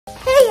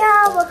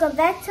welcome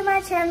back to my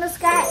channel,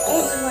 Sky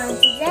H1.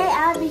 Today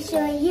I'll be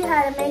showing you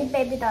how to make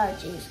baby doll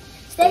juice.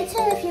 Stay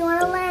tuned if you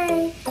want to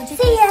learn.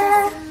 See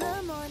ya!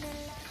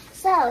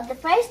 So, the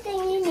first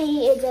thing you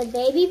need is a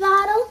baby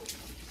bottle,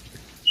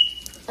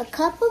 a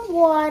cup of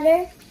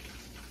water,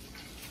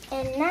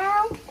 and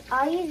now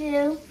all you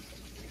do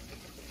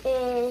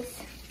is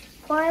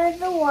pour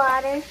the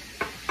water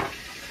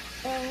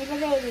in the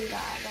baby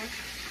bottle.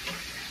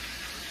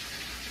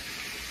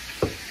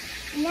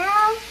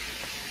 Now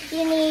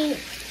you need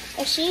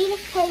a sheet of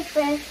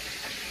paper,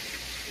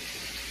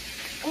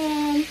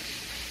 and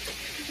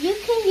you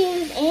can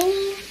use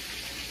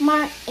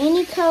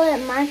any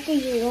colored marker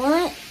you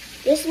want.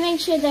 Just make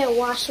sure they're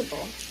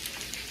washable.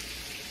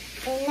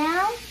 And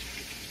now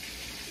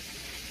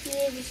you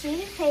use a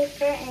sheet of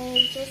paper, and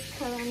you just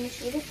color on the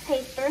sheet of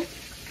paper.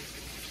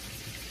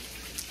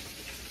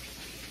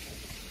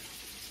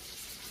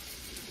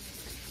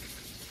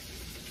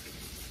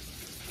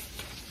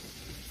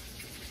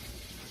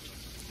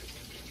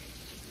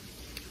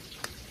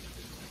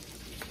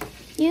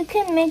 You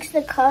can mix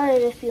the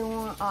colors if you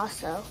want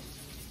also.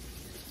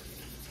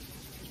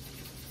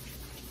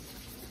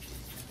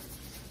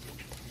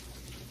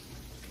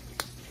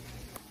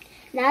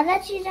 Now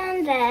that you've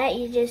done that,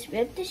 you just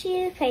rip the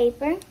sheet of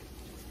paper.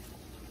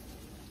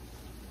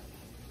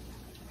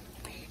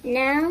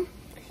 Now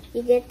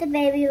you get the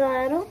baby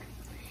bottle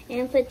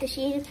and put the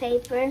sheet of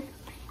paper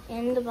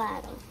in the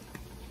bottle.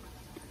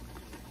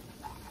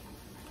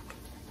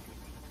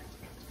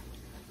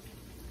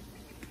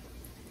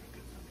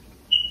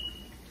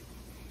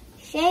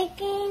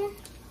 Shaking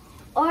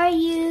or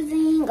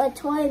using a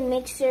toy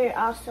mixer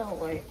also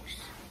works.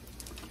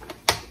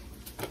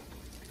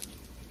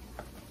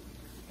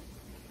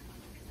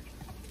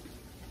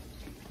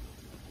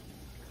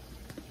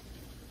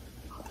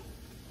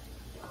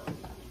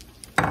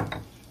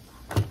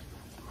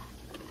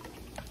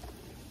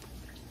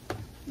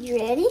 You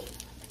ready?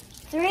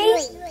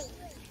 3,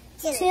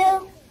 2,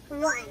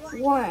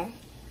 1.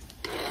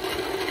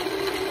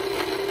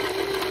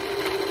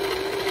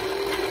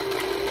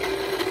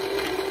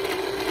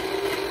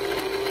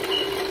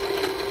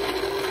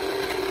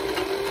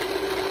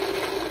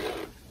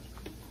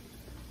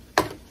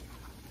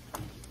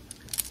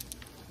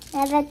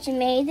 Now that you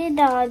made the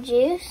doll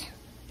juice,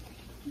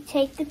 you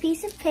take the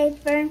piece of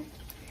paper.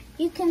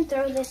 You can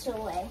throw this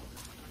away.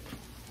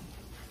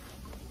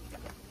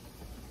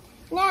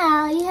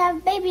 Now you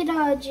have baby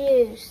doll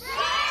juice.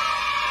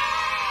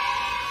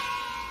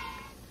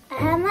 I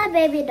have my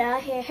baby doll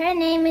here. Her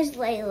name is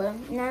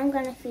Layla. Now I'm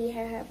going to feed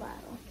her her bottle.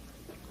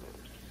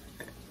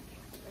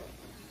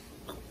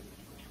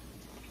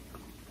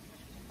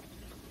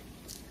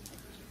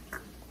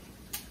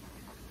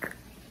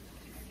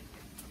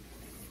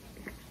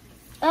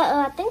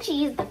 Uh-oh, I think she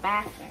used the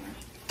bathroom.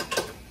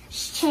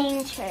 Let's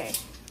change her.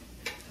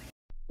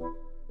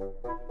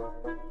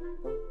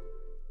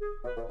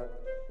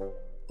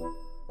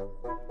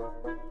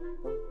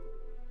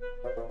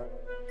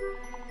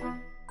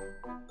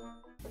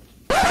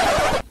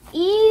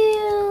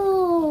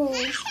 Ew! I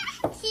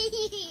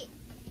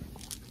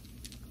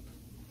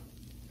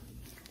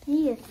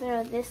need to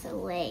throw this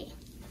away.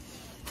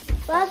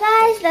 Well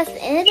guys, that's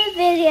the end of the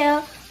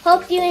video.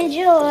 Hope you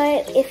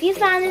enjoyed. If you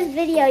found this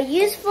video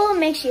useful,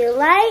 make sure you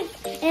like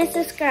and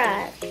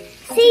subscribe.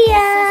 See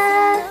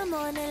ya!